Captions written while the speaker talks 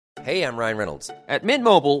Hey, I'm Ryan Reynolds. At Mint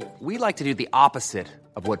Mobile, we like to do the opposite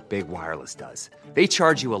of what Big Wireless does. They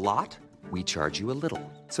charge you a lot, we charge you a little.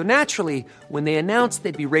 So naturally, when they announced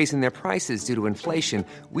they'd be raising their prices due to inflation,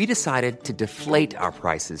 we decided to deflate our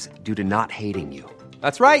prices due to not hating you.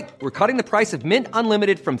 That's right. We're cutting the price of Mint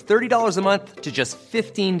Unlimited from $30 a month to just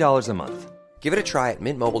 $15 a month. Give it a try at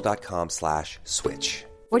mintmobile.com/switch.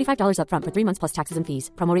 $45 up front for 3 months plus taxes and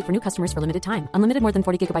fees. Promo rate for new customers for limited time. Unlimited more than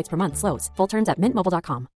 40 gigabytes per month. Slows full terms at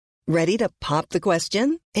mintmobile.com. Ready to pop the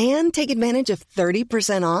question and take advantage of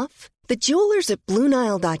 30% off? The jewelers at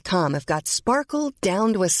BlueNile.com have got sparkle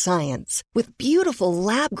down to a science with beautiful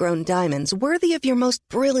lab-grown diamonds worthy of your most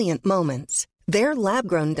brilliant moments. Their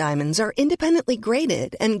lab-grown diamonds are independently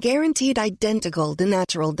graded and guaranteed identical to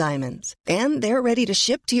natural diamonds. And they're ready to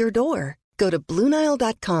ship to your door. Go to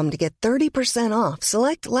BlueNile.com to get 30% off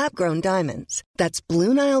select lab-grown diamonds. That's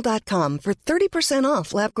BlueNile.com for 30%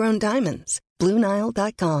 off lab-grown diamonds.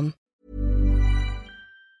 BlueNile.com.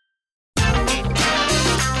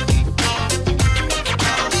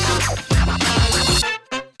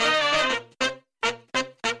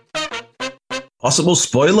 Possible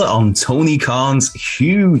spoiler on Tony Khan's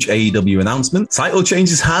huge AEW announcement. Title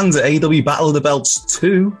changes hands at AEW Battle of the Belts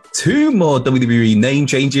 2. 2 more WWE name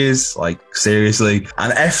changes, like seriously.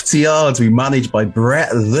 And FTR to be managed by Bret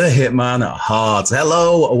the Hitman Hart.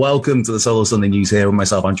 Hello, welcome to the Solo Sunday News here with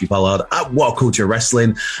myself, Andrew Pollard at What Culture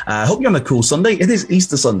Wrestling. I hope you're on a cool Sunday. It is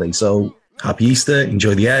Easter Sunday, so happy Easter.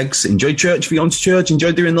 Enjoy the eggs. Enjoy church if you're going to church.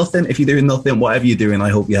 Enjoy doing nothing. If you're doing nothing, whatever you're doing, I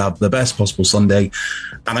hope you have the best possible Sunday.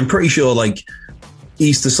 And I'm pretty sure,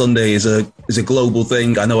 Easter Sunday is a global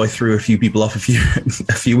thing. I know I threw a few people off a few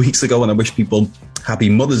weeks ago, and I wish people happy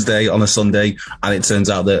Mother's Day on a Sunday. And it turns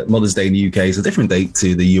out that Mother's Day in the UK is a different date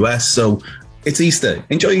to the US. So it's Easter.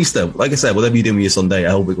 Enjoy Easter. Like I said, whatever you're doing with your Sunday, I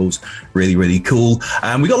hope it goes really, really cool.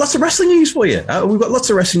 We got lots of wrestling news for you. We've got lots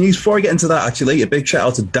of wrestling news. Before I get into that, actually, a big shout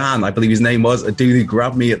out to Dan. I believe his name was a dude who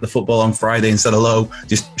grabbed me at the football on Friday and said hello.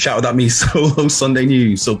 Just shouted at me Solo Sunday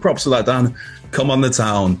News. So props for that, Dan. Come on the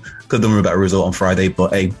town. Could have done a better result on Friday,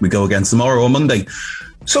 but hey, we go again tomorrow or Monday.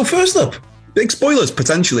 So first up, big spoilers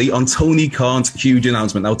potentially on Tony Khan's huge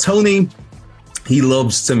announcement. Now, Tony, he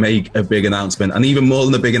loves to make a big announcement, and even more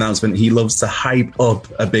than a big announcement, he loves to hype up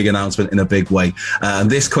a big announcement in a big way. And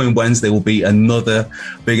this coming Wednesday will be another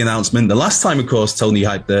big announcement. The last time, of course, Tony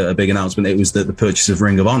hyped a big announcement, it was the purchase of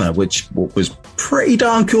Ring of Honor, which was pretty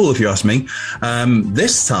darn cool, if you ask me.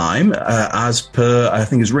 This time, as per, I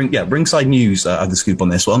think it's Ringside News, I have the scoop on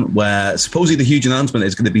this one, where supposedly the huge announcement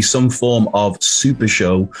is going to be some form of super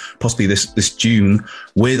show, possibly this June,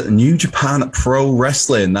 with New Japan Pro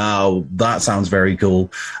Wrestling. Now, that sounds very cool.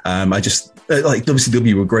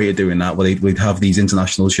 WCW were great at doing that, where we'd have these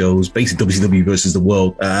international shows, basically WCW versus the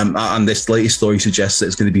world. And this latest story suggests that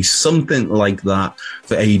it's going to be something like that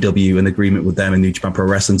for AEW, an agreement with them and New Japan Pro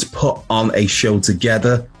Wrestling to put on a show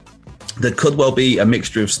together. That could well be a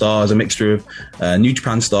mixture of stars, a mixture of New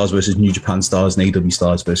Japan stars versus New Japan stars and AEW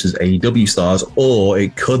stars versus AEW stars, or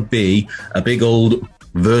it could be a big old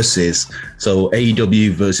versus. So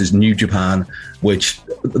AEW versus New Japan, which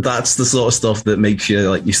that's the sort of stuff that makes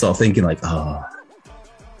you you start thinking oh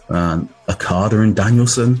man, Okada and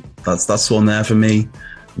Danielson, that's one there for me.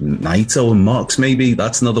 Naito and Mox, maybe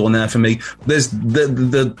that's another one there for me. There's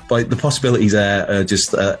the possibilities there are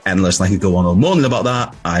just endless, and I could go on more about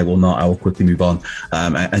that. I will not. I will quickly move on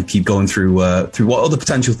and keep going through what other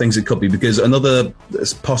potential things it could be, because another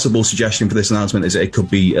possible suggestion for this announcement is that it could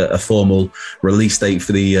be a formal release date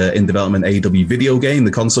for the in development AEW video game,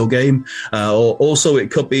 the console game, or also it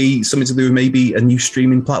could be something to do with maybe a new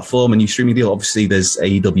streaming platform, a new streaming deal. Obviously there's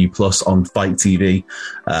AEW Plus on Fight TV,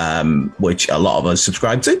 which a lot of us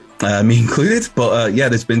subscribe to, me included. But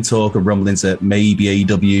there's been talk of rumblings that maybe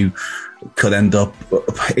AEW could end up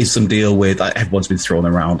in some deal with, everyone's been thrown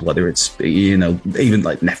around, whether it's, even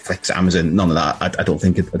like Netflix, Amazon, none of that. I don't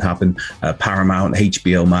think it would happen. Paramount,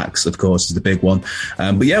 HBO Max, of course, is the big one.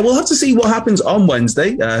 But we'll have to see what happens on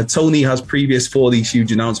Wednesday. Tony has previous for these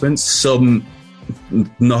huge announcements. Some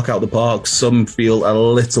knock out the park, some feel a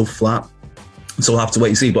little flat. So we'll have to wait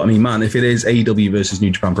and see. But I mean, man, if it is AEW versus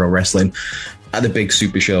New Japan Pro Wrestling at a big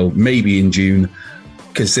super show, maybe in June,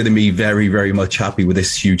 consider me very, very much happy with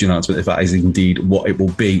this huge announcement, if that is indeed what it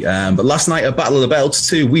will be. But last night at Battle of the Belts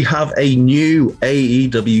 2, we have a new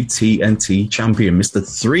AEW TNT champion, Mr.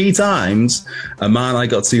 3 times, a man I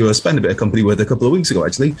got to spend a bit of company with a couple of weeks ago,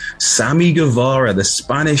 actually. Sammy Guevara, the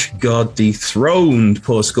Spanish god, dethroned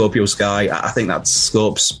poor Scorpio Sky. I think that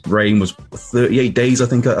Scorp's reign was 38 days, I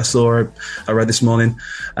think I read this morning.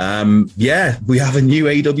 We have a new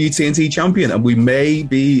AEW TNT champion, and we may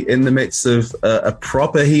be in the midst of a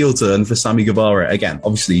proper heel turn for Sammy Guevara. Again,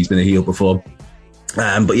 obviously he's been a heel before.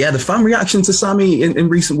 But yeah, the fan reaction to Sammy in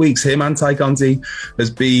recent weeks, him and Ty Conti, has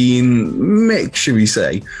been mixed, should we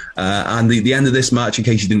say. And the end of this match, in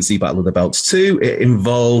case you didn't see Battle of the Belts 2, it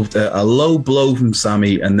involved a low blow from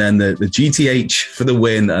Sammy and then the GTH for the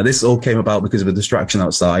win. This all came about because of a distraction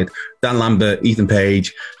outside. Dan Lambert, Ethan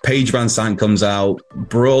Page, Paige Van Sant comes out,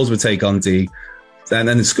 brawls with Tay Conti. And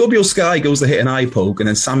then Scorpio Sky goes to hit an eye poke, and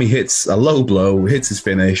then Sammy hits a low blow, hits his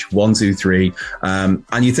finish, 1, 2, 3. And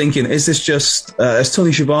you're thinking, is this just, as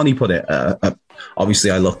Tony Schiavone put it, obviously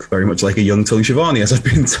I look very much like a young Tony Schiavone, as I've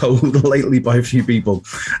been told lately by a few people.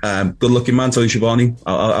 Good looking man, Tony Schiavone.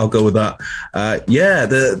 I'll go with that. Yeah,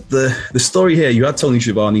 the story here, you had Tony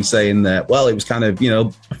Schiavone saying that, well, it was kind of,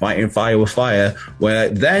 fighting fire with fire, where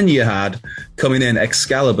then you had coming in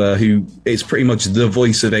Excalibur, who is pretty much the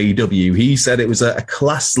voice of AEW. He said it was a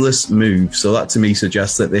classless move. So that to me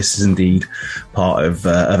suggests that this is indeed part of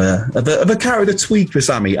a character tweak for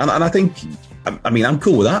Sammy. And I think, I'm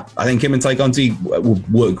cool with that. I think him and Ty Conti will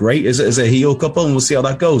work great as a heel couple, and we'll see how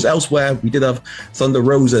that goes. Elsewhere, we did have Thunder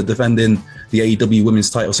Rosa defending the AEW Women's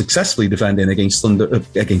title, successfully defending against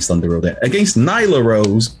Nyla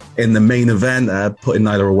Rose in the main event, putting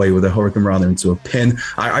Nyla away with a Hurricane Rana into a pin.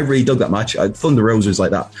 I really dug that match. Thunder Rosa is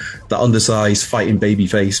like that undersized fighting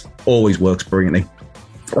babyface, always works brilliantly.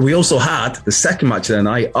 We also had the second match of the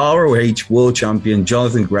night, ROH World Champion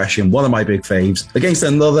Jonathan Gresham, one of my big faves, against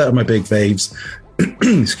another of my big faves.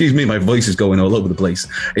 Excuse me, my voice is going all over the place.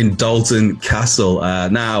 In Dalton Castle.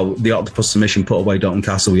 Now, the Octopus submission put away Dalton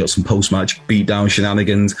Castle. We got some post-match beatdown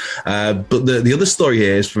shenanigans. But the other story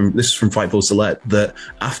here is from Fightful Select, that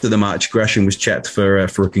after the match, Gresham was checked for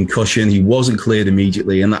a concussion. He wasn't cleared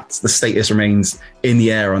immediately, and that's the status remains in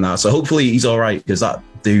the air on that. So hopefully he's all right, because that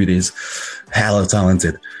dude is hella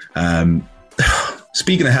talented.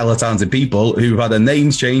 Speaking of hella talented people who've had their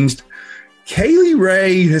names changed, Kaylee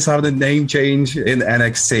Ray has had a name change in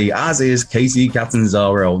NXT, as is Kacy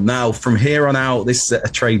Catanzaro. Now, from here on out, this is a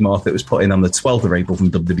trademark that was put in on the 12th of April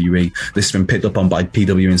from WWE. This has been picked up on by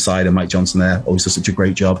PW Insider. Mike Johnson there always does such a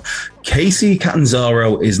great job. Kacy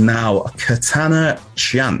Catanzaro is now Katana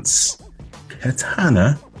Chance.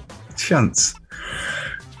 Katana Chance.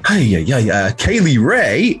 Kaylee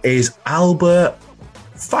Ray is Alba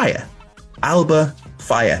Fire. Alba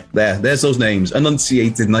Fire. There's those names.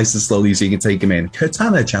 Enunciated nice and slowly so you can take them in.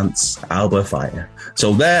 Katana Chance, Alba Fire.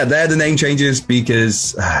 So they're the name changes,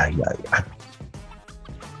 because I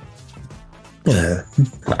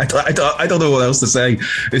don't know what else to say.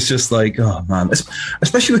 It's just like, oh man,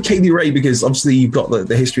 especially with Kaylee Ray, because obviously you've got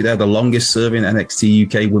the history there, the longest serving NXT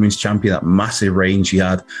UK Women's Champion, that massive reign she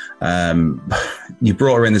had. You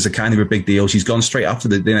brought her in as a kind of a big deal. She's gone straight after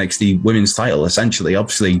the NXT Women's title, essentially.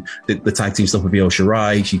 Obviously, the tag team stuff with Io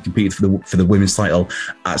Shirai. She competed for the Women's title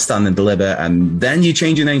at Stand and Deliver, and then you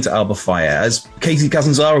change your name to Alba Fire. As Kacy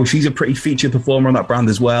Catanzaro, she's a pretty featured performer on that brand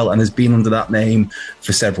as well, and has been under that name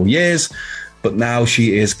for several years. But now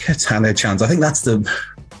she is Katana Chance. I think that's I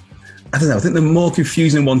think the more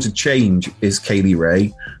confusing one to change is Kaylee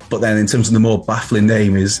Ray. But then in terms of the more baffling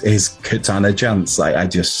name is Katana Chance. I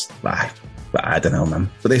don't know, man.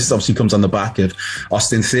 But this obviously comes on the back of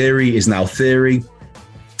Austin Theory is now Theory.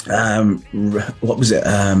 What was it?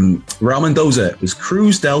 Raul Mendoza was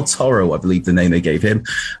Cruz del Toro, I believe the name they gave him.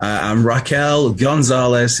 And Raquel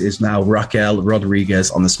Gonzalez is now Raquel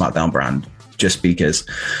Rodriguez on the SmackDown brand, just because.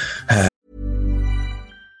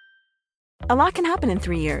 A lot can happen in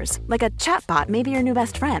 3 years, like a chatbot may be your new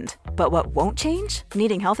best friend. But what won't change?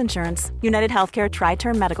 Needing health insurance. United Healthcare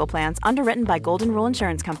Tri-Term Medical Plans, underwritten by Golden Rule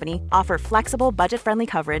Insurance Company, offer flexible, budget-friendly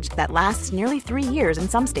coverage that lasts nearly 3 years in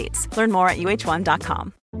some states. Learn more at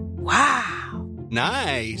UH1.com. Wow.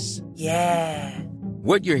 Nice. Yeah.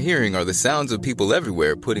 What you're hearing are the sounds of people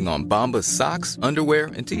everywhere putting on Bombas socks, underwear,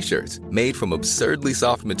 and T-shirts made from absurdly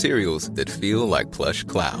soft materials that feel like plush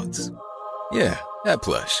clouds. Yeah, that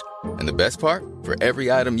plush. And the best part? For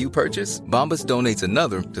every item you purchase, Bombas donates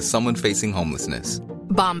another to someone facing homelessness.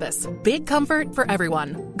 Bombas. Big comfort for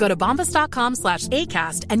everyone. Go to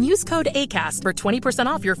bombas.com/ACAST and use code ACAST for 20%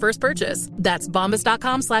 off your first purchase. That's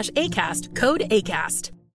bombas.com/ACAST. Code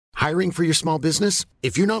ACAST. Hiring for your small business?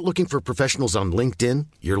 If you're not looking for professionals on LinkedIn,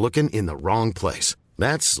 you're looking in the wrong place.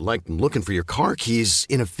 That's like looking for your car keys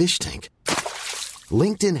in a fish tank.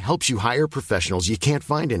 LinkedIn helps you hire professionals you can't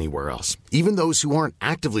find anywhere else, even those who aren't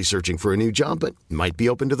actively searching for a new job but might be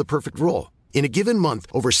open to the perfect role. In a given month,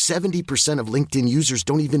 over 70% of LinkedIn users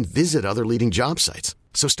don't even visit other leading job sites.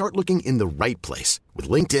 So start looking in the right place. With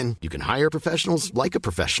LinkedIn, you can hire professionals like a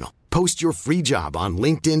professional. Post your free job on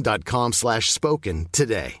linkedin.com/spoken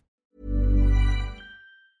today.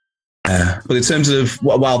 But in terms of,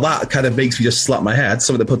 while that kind of makes me just slap my head,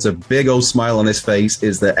 something that puts a big old smile on his face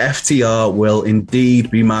is that FTR will indeed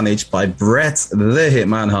be managed by Bret the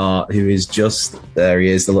Hitman Hart, who is just, there he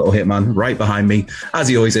is, the little Hitman right behind me, as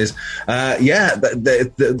he always is.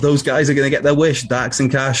 Those guys are going to get their wish, Dax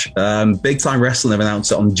and Cash. Big Time Wrestling have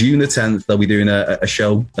announced it on June the 10th. They'll be doing a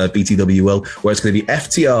show, BTW will, where it's going to be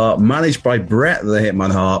FTR managed by Bret the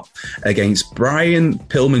Hitman Hart against Brian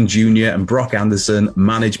Pillman Jr. and Brock Anderson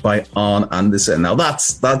managed by Arn Anderson. Now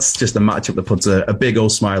that's just a matchup that puts a big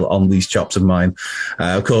old smile on these chops of mine.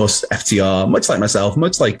 Of course, FTR, much like myself,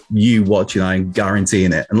 much like you watching, I'm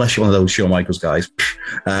guaranteeing it, unless you're one of those Shawn Michaels guys.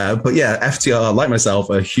 But yeah, FTR, like myself,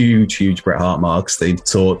 are huge Bret Hart marks. They've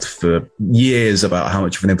talked for years about how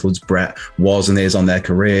much of an influence Bret was and is on their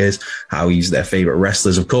careers, how he's their favorite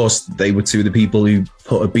wrestlers. Of course, they were two of the people who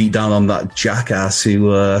put a beat down on that jackass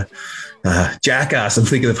who, I'm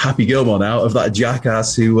thinking of Happy Gilmore now, of that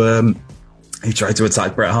jackass who tried to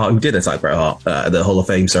attack Bret Hart, who did attack Bret Hart at the Hall of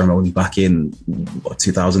Fame ceremony back in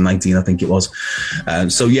 2019, I think it was.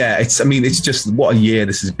 So yeah, it's just what a year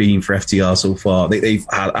this has been for FTR so far. They've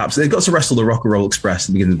got to wrestle the Rock and Roll Express at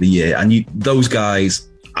the beginning of the year, and those guys,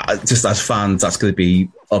 just as fans, that's going to be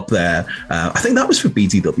up there. I think that was for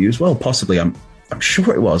BTW as well, possibly. I'm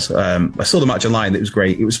sure it was. I saw the match online. It was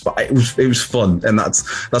great. It was fun, and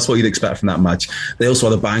that's what you'd expect from that match. They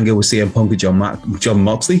also had a banger with CM Punk and John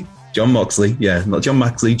Moxley. John Moxley, yeah, not John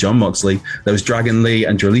Moxley, John Moxley. There was Dragon Lee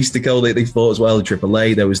and Dralistico they fought as well, the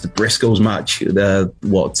AAA. There was the Briscoes match,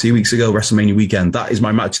 2 weeks ago, WrestleMania weekend. That is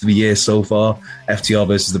my match of the year so far, FTR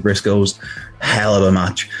versus the Briscoes. Hell of a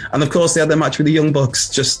match. And of course, they had their match with the Young Bucks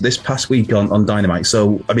just this past week on Dynamite.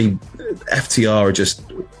 So, I mean, FTR are just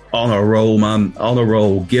on a roll, man, on a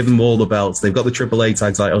roll. Give them all the belts. They've got the AAA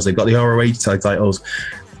tag titles. They've got the ROH tag titles.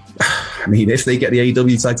 I mean, if they get the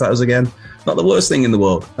AEW tag titles again, not the worst thing in the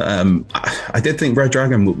world. I did think Red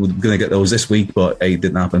Dragon was going to get those this week, but it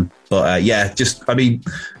didn't happen. But you have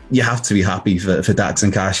to be happy for Dax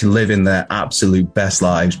and Cash living their absolute best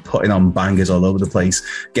lives, putting on bangers all over the place,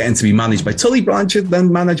 getting to be managed by Tully Blanchard,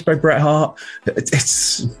 then managed by Bret Hart.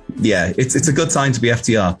 It's a good time to be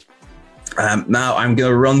FTR. Now I'm going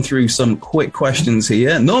to run through some quick questions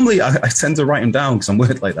here. Normally I tend to write them down because I'm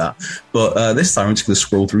weird like that, but this time I'm just going to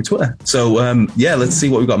scroll through Twitter. So let's see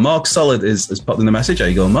what we've got. Mark Solid has popped in the message. How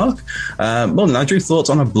you going, Mark? Morning, Andrew. Thoughts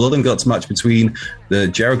on a blood and guts match between the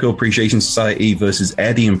Jericho Appreciation Society versus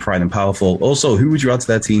Eddie and Pride and Powerful? Also, who would you add to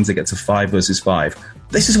their team to get to 5 versus 5?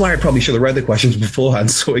 This is why I probably should have read the questions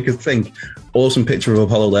beforehand so I could think. Awesome picture of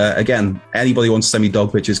Apollo there. Again, anybody wants to send me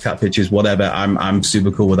dog pictures, cat pictures, whatever, I'm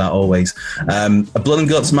super cool with that always. A blood and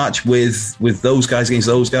guts match with those guys against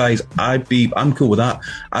those guys, I'm cool with that.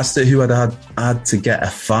 As to who I'd add to get a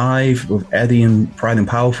 5 with Eddie and Pride and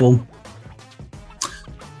Powerful,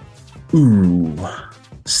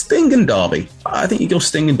 Sting and Darby. I think you go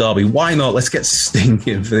Sting and Darby. Why not? Let's get Sting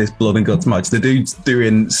in for this blood and guts match. The dude's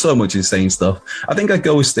doing so much insane stuff. I think I'd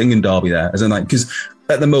go with Sting and Darby there, as in because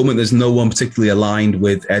at the moment there's no one particularly aligned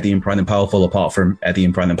with Eddie and Pride and Powerful apart from Eddie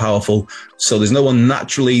and Pride and Powerful. So there's no one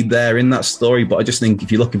naturally there in that story. But I just think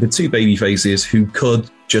if you're looking for 2 baby faces who could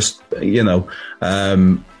just,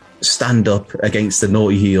 stand up against the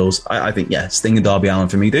naughty heels, I think, Sting and Darby Allin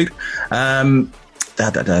for me, dude.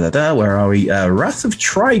 Where are we? Wrath of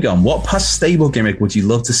Trigon. What past stable gimmick would you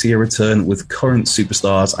love to see a return with current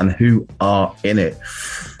superstars, and who are in it?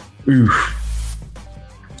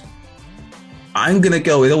 I'm going to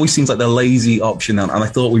go, it always seems like the lazy option, and I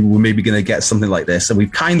thought we were maybe going to get something like this, and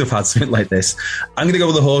we've kind of had something like this. I'm going to go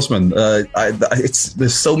with the Horseman.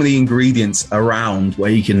 There's so many ingredients around where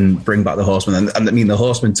you can bring back the Horseman, and I mean, the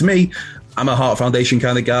Horseman, to me, I'm a Heart Foundation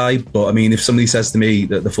kind of guy, but I mean, if somebody says to me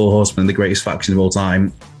that the 4 Horsemen are the greatest faction of all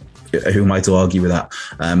time, who am I to argue with that?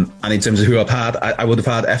 And in terms of who I've had, I would have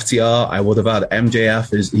had FTR, I would have had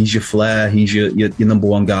MJF, he's your Flair, he's your number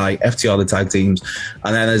one guy, FTR the tag teams,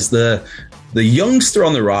 and then as the youngster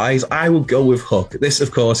on the rise, I would go with Hook. This,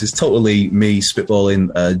 of course, is totally me spitballing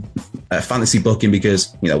fantasy booking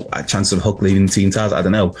because, a chance of Hook leaving Team Taz, I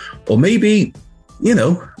don't know. Or maybe,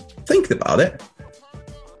 thinking about it,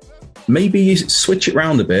 maybe you switch it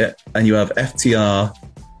around a bit and you have FTR,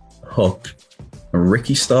 Hook, and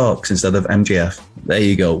Ricky Starks instead of MJF. There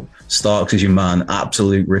you go. Starks is your man.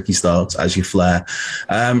 Absolute Ricky Starks as your Flair.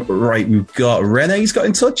 Right, we've got Renee's got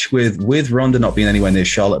in touch with Ronda not being anywhere near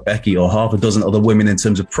Charlotte, Becky, or half a dozen other women in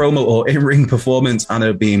terms of promo or in-ring performance, and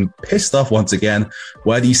her being pissed off once again.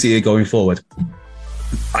 Where do you see her going forward?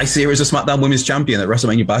 I see her as a SmackDown Women's Champion at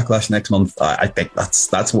WrestleMania Backlash next month. I think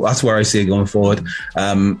that's where I see her going forward.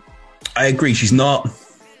 I agree. She's not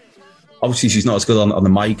Obviously, she's not as good on the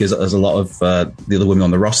mic as a lot of the other women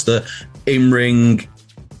on the roster. In ring,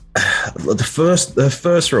 the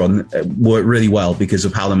first run worked really well because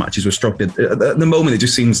of how the matches were structured. At the moment, it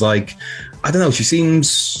just seems like, I don't know, she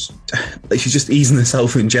seems like she's just easing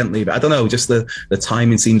herself in gently, but I don't know, just the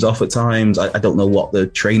timing seems off at times. I don't know what the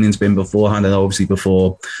training's been beforehand, and obviously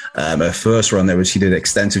before her first run, she did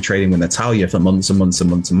extensive training with Natalya for months and months and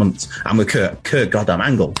months and months, and with Kurt goddamn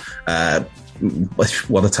Angle.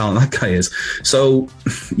 What a talent that guy is. So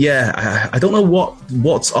yeah, I don't know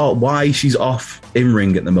why she's off in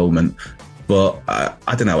ring at the moment, but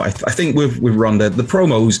I don't know. I think with Ronda, the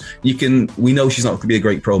promos, we know she's not going to be a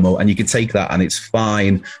great promo, and you can take that and it's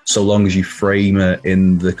fine so long as you frame her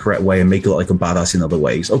in the correct way and make her look like a badass in other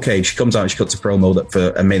ways. Okay, if she comes out and she cuts a promo that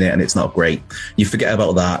for a minute and it's not great, you forget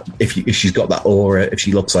about that. If she's got that aura, if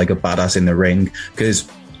she looks like a badass in the ring, because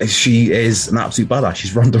she is an absolute badass.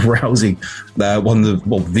 She's Ronda Rousey, one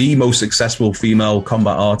of the most successful female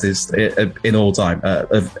combat artists in all time,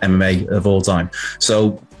 of MMA of all time.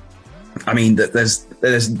 So, I mean, there's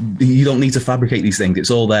you don't need to fabricate these things. It's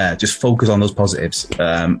all there. Just focus on those positives.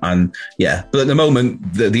 And yeah, but at the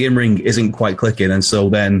moment, the in-ring isn't quite clicking, and so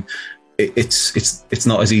then it's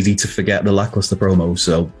not as easy to forget the lackluster promos.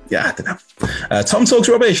 So yeah, I don't know. Tom Talks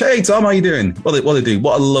Rubbish. Hey Tom, how you doing? What a dude.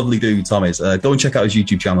 What a lovely dude Tom is. Go and check out his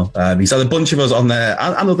YouTube channel. He's had a bunch of us on there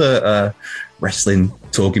and other wrestling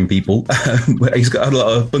talking people. He's got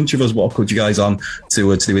a bunch of us What Culture guys on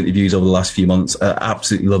to do interviews over the last few months.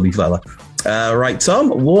 Absolutely lovely fella. Right, Tom,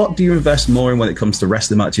 what do you invest more in when it comes to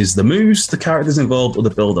wrestling matches? The moves, the characters involved, or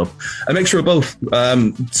the build-up? A mixture of both.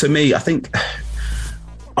 To me, I think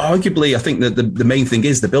that the main thing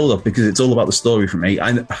is the build-up, because it's all about the story for me.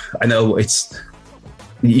 I know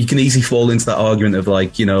you can easily fall into that argument of,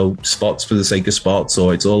 like, you know, spots for the sake of spots,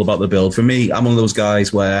 or it's all about the build. For me, I'm one of those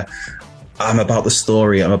guys where I'm about the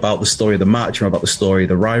story. I'm about the story of the match. I'm about the story of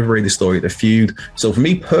the rivalry, the story of the feud. So for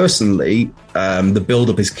me personally, the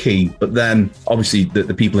build-up is key. But then, obviously,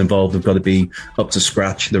 the people involved have got to be up to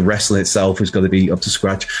scratch. The wrestling itself has got to be up to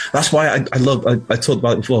scratch. That's why I talked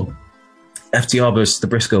about it before. FTR versus the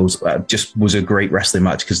Briscoes just was a great wrestling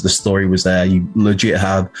match because the story was there. You legit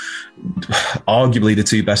have arguably the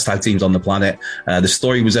two best tag teams on the planet. The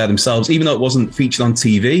story was there themselves, even though it wasn't featured on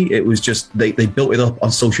TV. It was just they built it up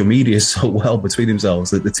on social media so well between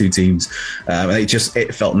themselves, the two teams, and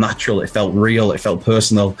it felt natural, it felt real, it felt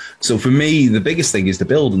personal. So for me, the biggest thing is the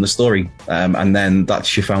build and the story, and then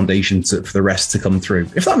that's your foundation for the rest to come through.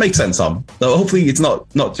 If that makes sense, Tom. So hopefully it's not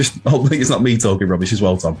me talking rubbish as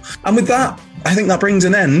well, Tom. And with that, I think that brings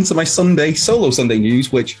an end to my solo Sunday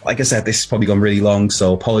news, which, like I said, this has probably gone really long,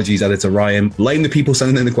 so apologies, editor Ryan. Blame the people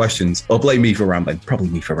sending in the questions, or blame me for rambling. Probably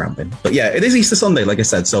me for rambling. But yeah, it is Easter Sunday, like I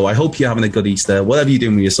said, so I hope you're having a good Easter, whatever you're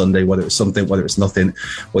doing with your Sunday, whether it's something, whether it's nothing,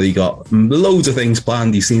 whether you got loads of things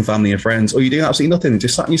planned, you're seeing family and friends, or you're doing absolutely nothing and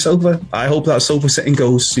just sat on your sofa. I hope that sofa sitting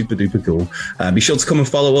goes super duper cool. Be sure to come and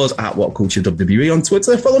follow us at What Culture WWE on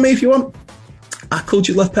Twitter. Follow me if you want. at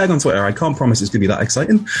Cultured Left Peg on Twitter. I can't promise it's going to be that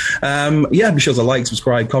exciting. Yeah, be sure to like,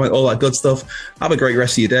 subscribe, comment, all that good stuff. Have a great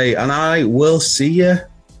rest of your day, and I will see you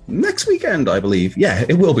next weekend, I believe. Yeah,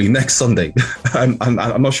 it will be next Sunday.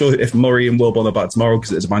 I'm not sure if Murray and Wilborn are back tomorrow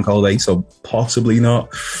because it's a bank holiday, so possibly not.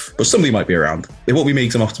 But somebody might be around. It won't be me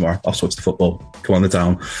because I'm off tomorrow. Off to watch the football. Come on the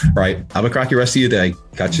town. Right, have a cracky rest of your day.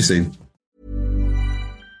 Catch you soon.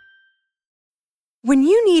 When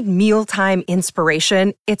you need mealtime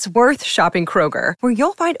inspiration, it's worth shopping Kroger, where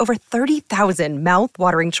you'll find over 30,000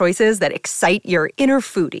 mouth-watering choices that excite your inner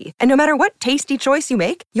foodie. And no matter what tasty choice you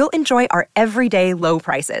make, you'll enjoy our everyday low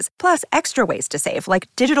prices, plus extra ways to save, like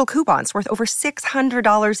digital coupons worth over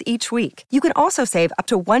 $600 each week. You can also save up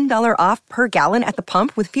to $1 off per gallon at the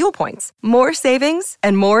pump with fuel points. More savings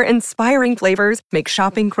and more inspiring flavors make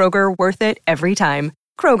shopping Kroger worth it every time.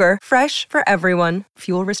 Kroger, fresh for everyone.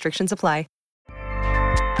 Fuel restrictions apply.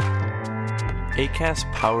 Acast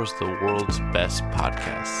powers the world's best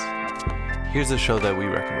podcasts. Here's a show that we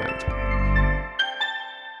recommend.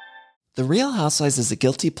 The Real Housewives is a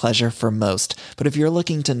guilty pleasure for most, but if you're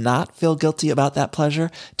looking to not feel guilty about that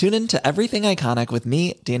pleasure, tune in to Everything Iconic with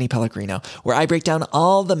me, Danny Pellegrino, where I break down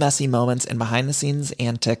all the messy moments and behind-the-scenes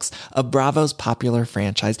antics of Bravo's popular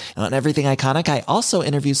franchise. And on Everything Iconic, I also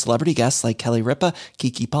interview celebrity guests like Kelly Ripa,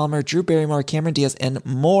 Keke Palmer, Drew Barrymore, Cameron Diaz, and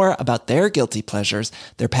more about their guilty pleasures,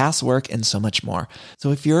 their past work, and so much more.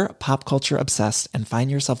 So if you're pop culture obsessed and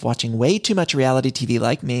find yourself watching way too much reality TV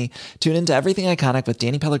like me, tune in to Everything Iconic with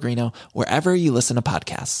Danny Pellegrino, wherever you listen to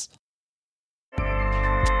podcasts.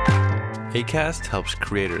 Acast helps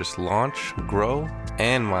creators launch, grow,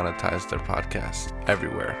 and monetize their podcasts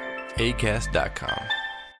everywhere. Acast.com.